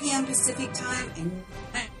 6 p.m. Pacific Time and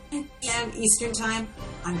 9 p.m. Eastern Time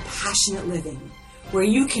on Passionate Living, where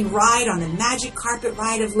you can ride on the magic carpet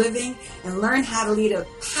ride of living and learn how to lead a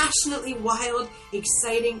passionately wild,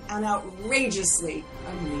 exciting, and outrageously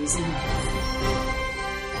amazing life.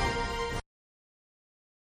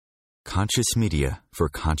 Conscious media for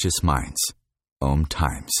conscious minds. Om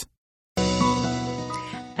Times.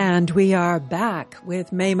 And we are back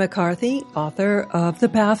with May McCarthy, author of The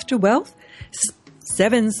Path to Wealth,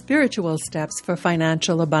 7 Spiritual Steps for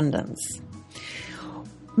Financial Abundance.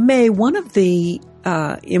 May, one of the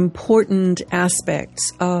important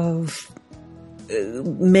aspects of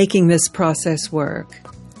making this process work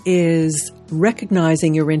is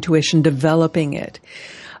recognizing your intuition, developing it.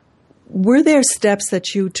 Were there steps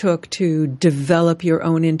that you took to develop your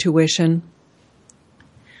own intuition?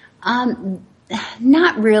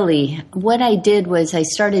 Not really. What I did was I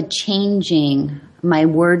started changing my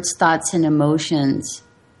words, thoughts, and emotions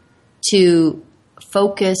to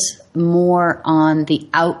focus more on the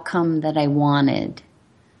outcome that I wanted,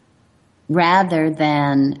 rather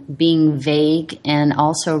than being vague, and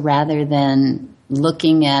also rather than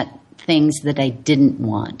looking at things that I didn't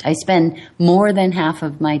want. I spend more than half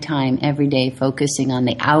of my time every day focusing on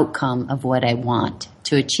the outcome of what I want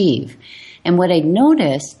to achieve. And what I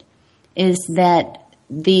noticed is that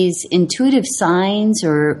these intuitive signs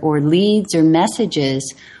or leads or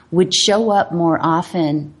messages would show up more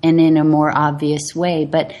often and in a more obvious way.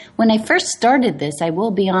 But when I first started this, I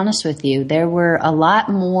will be honest with you, there were a lot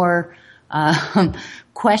more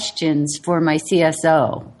questions for my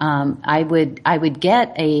CSO. I would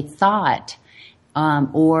get a thought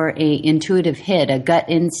or a intuitive hit, a gut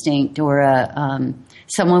instinct, or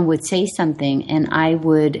someone would say something, and I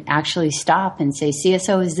would actually stop and say,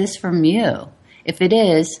 CSO, is this from you? If it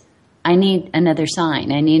is, I need another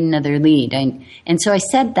sign. I need another lead. And so I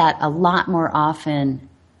said that a lot more often,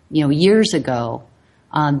 years ago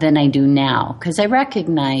than I do now, because I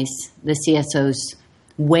recognize the CSO's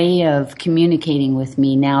way of communicating with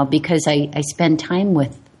me now because I spend time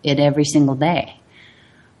with it every single day.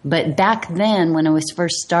 But back then, when I was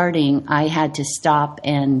first starting, I had to stop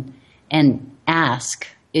and ask,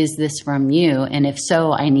 is this from you? And if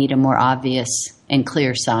so, I need a more obvious and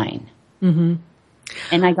clear sign. Mm-hmm.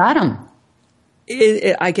 And I got them.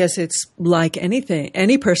 I guess it's like anything.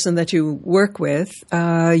 Any person that you work with,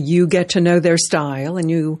 you get to know their style, and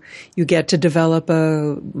you get to develop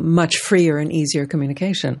a much freer and easier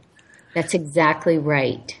communication. That's exactly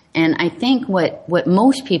right. And I think what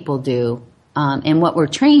most people do, and what we're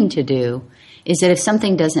trained to do, is that if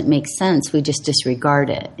something doesn't make sense, we just disregard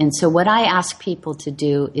it. And so what I ask people to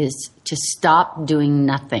do is to stop doing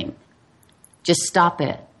nothing. Just stop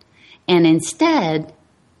it. And instead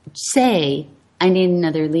say, I need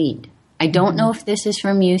another lead. I don't know if this is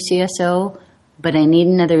from you, CSO, but I need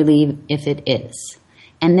another lead if it is.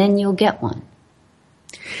 And then you'll get one.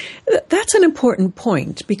 That's an important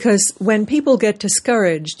point, because when people get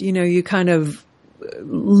discouraged, you kind of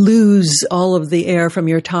lose all of the air from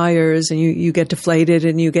your tires, and you get deflated,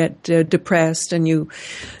 and you get depressed, and you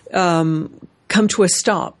come to a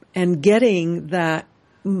stop. And getting that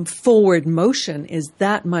forward motion is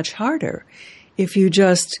that much harder if you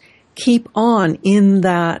just keep on in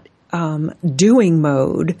that doing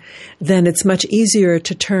mode. Then it's much easier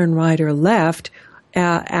to turn right or left,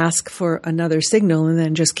 ask for another signal, and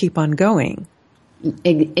then just keep on going.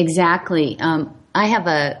 Exactly. I have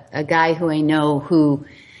a guy who I know who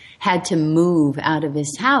had to move out of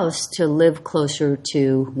his house to live closer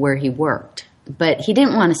to where he worked. But he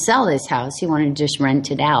didn't want to sell his house. He wanted to just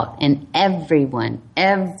rent it out. And everyone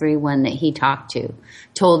that he talked to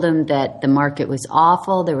told him that the market was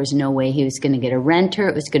awful. There was no way he was going to get a renter.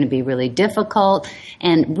 It was going to be really difficult,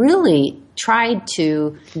 and really tried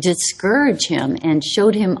to discourage him and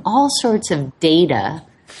showed him all sorts of data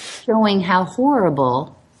showing how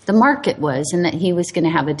horrible the market was and that he was going to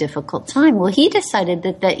have a difficult time. Well, he decided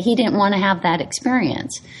that he didn't want to have that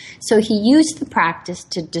experience. So he used the practice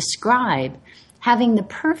to describe having the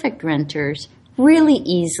perfect renters really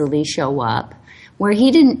easily show up, where he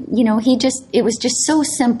didn't, it was just so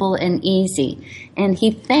simple and easy. And he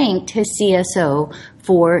thanked his CSO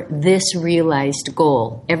for this realized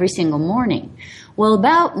goal every single morning. Well,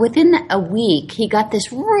 about within a week, he got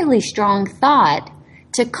this really strong thought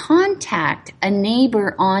to contact a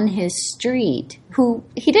neighbor on his street who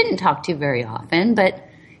he didn't talk to very often, but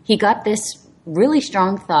he got this really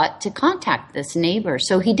strong thought to contact this neighbor.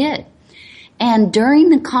 So he did. And during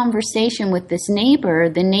the conversation with this neighbor,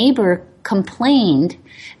 the neighbor complained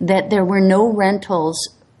that there were no rentals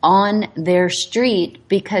on their street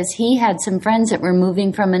because he had some friends that were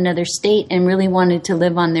moving from another state and really wanted to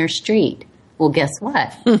live on their street. Well, guess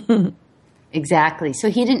what? Exactly.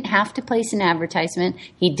 So he didn't have to place an advertisement.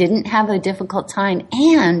 He didn't have a difficult time.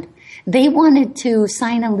 And they wanted to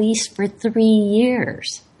sign a lease for 3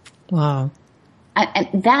 years. Wow.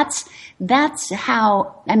 And that's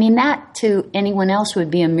how, that to anyone else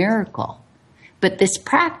would be a miracle. But this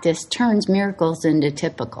practice turns miracles into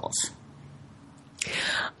typicals.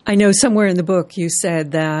 I know somewhere in the book you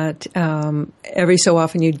said that every so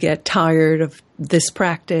often you'd get tired of this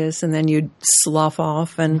practice and then you'd slough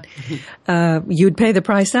off and you'd pay the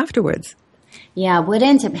price afterwards. Yeah, what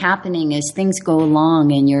ends up happening is things go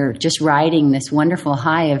along and you're just riding this wonderful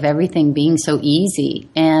high of everything being so easy.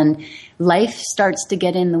 And life starts to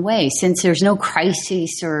get in the way. Since there's no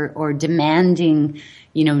crisis or demanding,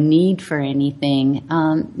 need for anything,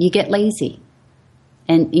 you get lazy.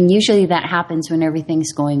 And usually that happens when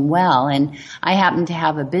everything's going well. And I happened to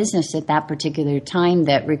have a business at that particular time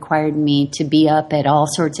that required me to be up at all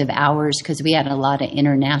sorts of hours because we had a lot of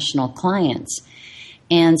international clients.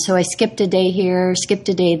 And so I skipped a day here, skipped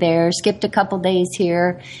a day there, skipped a couple days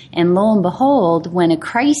here. And lo and behold, when a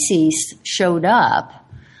crisis showed up,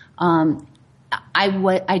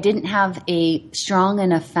 I didn't have a strong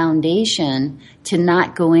enough foundation to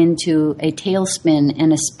not go into a tailspin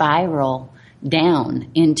and a spiral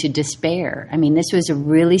down into despair. I mean, this was a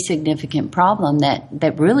really significant problem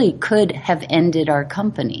that really could have ended our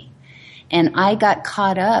company. And I got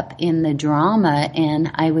caught up in the drama,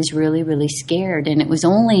 and I was really, really scared. And it was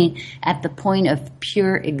only at the point of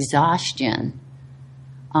pure exhaustion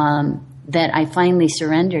that I finally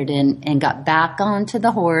surrendered and got back onto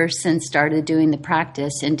the horse and started doing the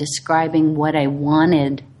practice and describing what I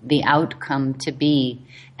wanted the outcome to be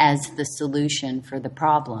as the solution for the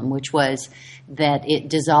problem, which was that it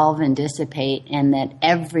dissolve and dissipate and that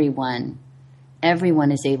everyone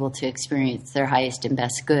is able to experience their highest and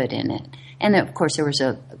best good in it. And of course, there was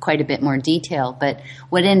quite a bit more detail, but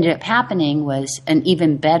what ended up happening was an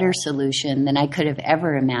even better solution than I could have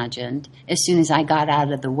ever imagined as soon as I got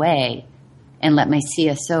out of the way and let my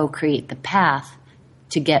CSO create the path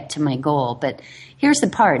to get to my goal. But here's the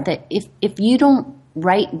part, that if you don't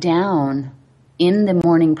write down in the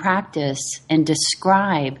morning practice and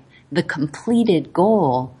describe the completed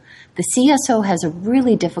goal, the CSO has a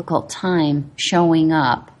really difficult time showing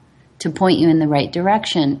up to point you in the right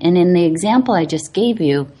direction. And in the example I just gave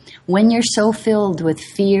you, when you're so filled with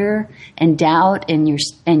fear and doubt and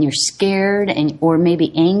you're scared or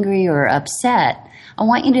maybe angry or upset, I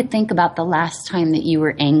want you to think about the last time that you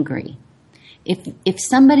were angry. If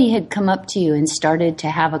somebody had come up to you and started to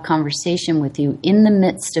have a conversation with you in the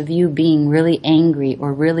midst of you being really angry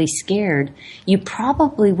or really scared, you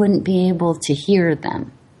probably wouldn't be able to hear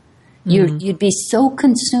them. You'd be so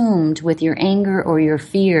consumed with your anger or your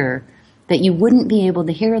fear that you wouldn't be able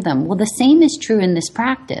to hear them. Well, the same is true in this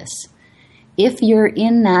practice. If you're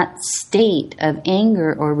in that state of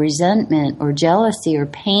anger or resentment or jealousy or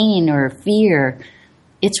pain or fear,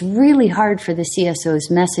 it's really hard for the CSO's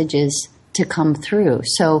messages to come through.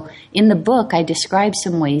 So in the book, I describe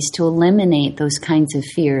some ways to eliminate those kinds of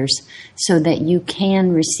fears so that you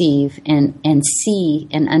can receive and see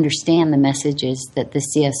and understand the messages that the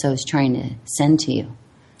CSO is trying to send to you.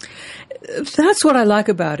 That's what I like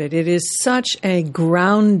about it. It is such a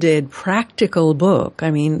grounded, practical book.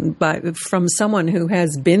 I mean, from someone who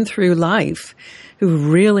has been through life, who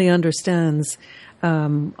really understands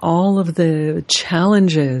all of the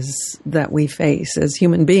challenges that we face as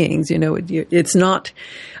human beings. It's not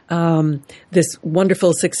this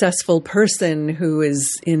wonderful, successful person who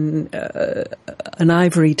is in an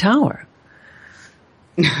ivory tower.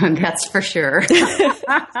 That's for sure.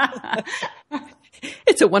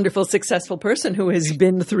 It's a wonderful, successful person who has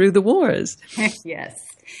been through the wars. Yes.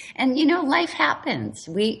 And, life happens.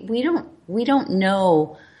 We don't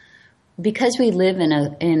know. Because we live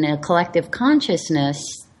in a collective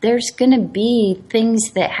consciousness, there's going to be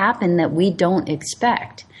things that happen that we don't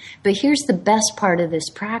expect. But here's the best part of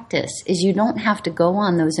this practice, is you don't have to go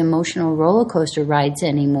on those emotional roller coaster rides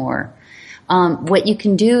anymore. What you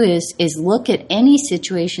can do is look at any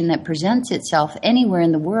situation that presents itself anywhere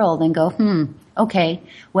in the world and go, okay,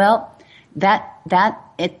 well,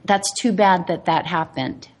 that's too bad that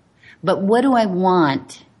happened. But what do I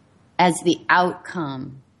want as the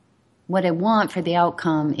outcome? What I want for the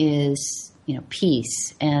outcome is,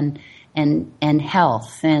 peace and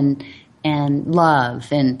health and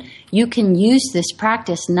love. And you can use this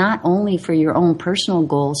practice not only for your own personal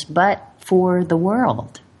goals, but for the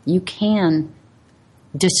world. You can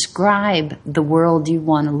describe the world you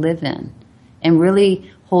want to live in and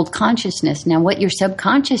really hold consciousness. Now, what your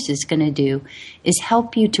subconscious is going to do is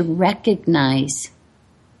help you to recognize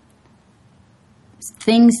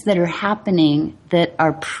things that are happening that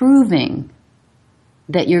are proving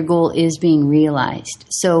that your goal is being realized.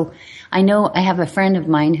 So I know I have a friend of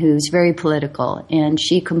mine who's very political, and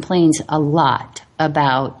she complains a lot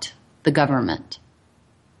about the government.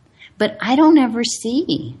 But I don't ever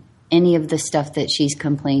see any of the stuff that she's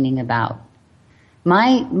complaining about.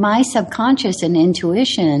 My subconscious and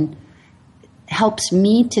intuition helps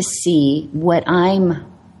me to see what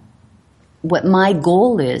my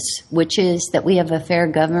goal is, which is that we have a fair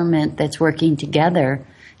government that's working together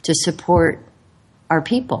to support our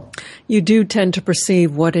people. You do tend to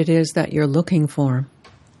perceive what it is that you're looking for.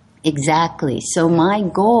 Exactly. So my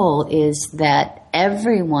goal is that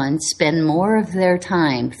everyone spend more of their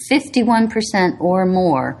time, 51% or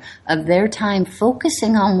more of their time,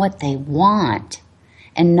 focusing on what they want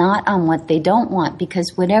and not on what they don't want,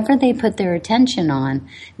 because whatever they put their attention on,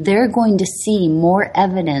 they're going to see more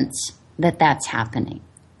evidence that that's happening.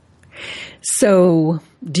 So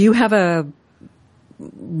do you have a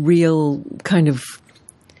real kind of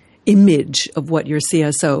image of what your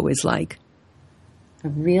CSO is like? A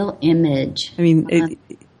real image. I mean,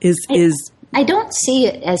 I don't see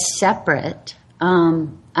it as separate.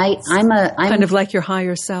 I'm kind of like your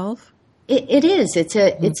higher self. It is. It's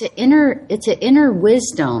an inner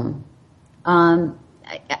wisdom.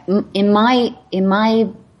 In my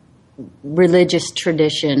religious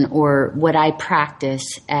tradition, or what I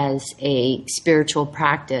practice as a spiritual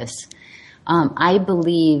practice, I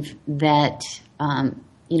believe that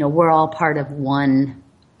we're all part of one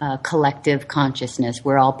collective consciousness.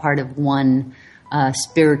 We're all part of one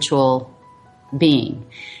spiritual being.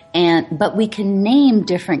 But we can name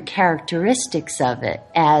different characteristics of it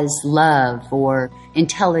as love or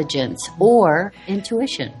intelligence or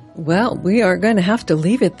intuition. Well, we are going to have to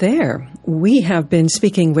leave it there. We have been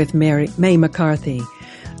speaking with May McCarthy,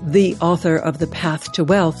 the author of The Path to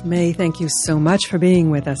Wealth. May, thank you so much for being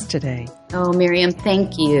with us today. Oh, Miriam,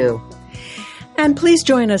 thank you. And please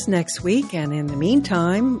join us next week. And in the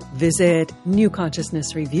meantime, visit New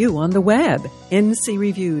Consciousness Review on the web,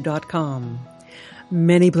 ncreview.com.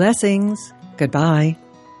 Many blessings. Goodbye.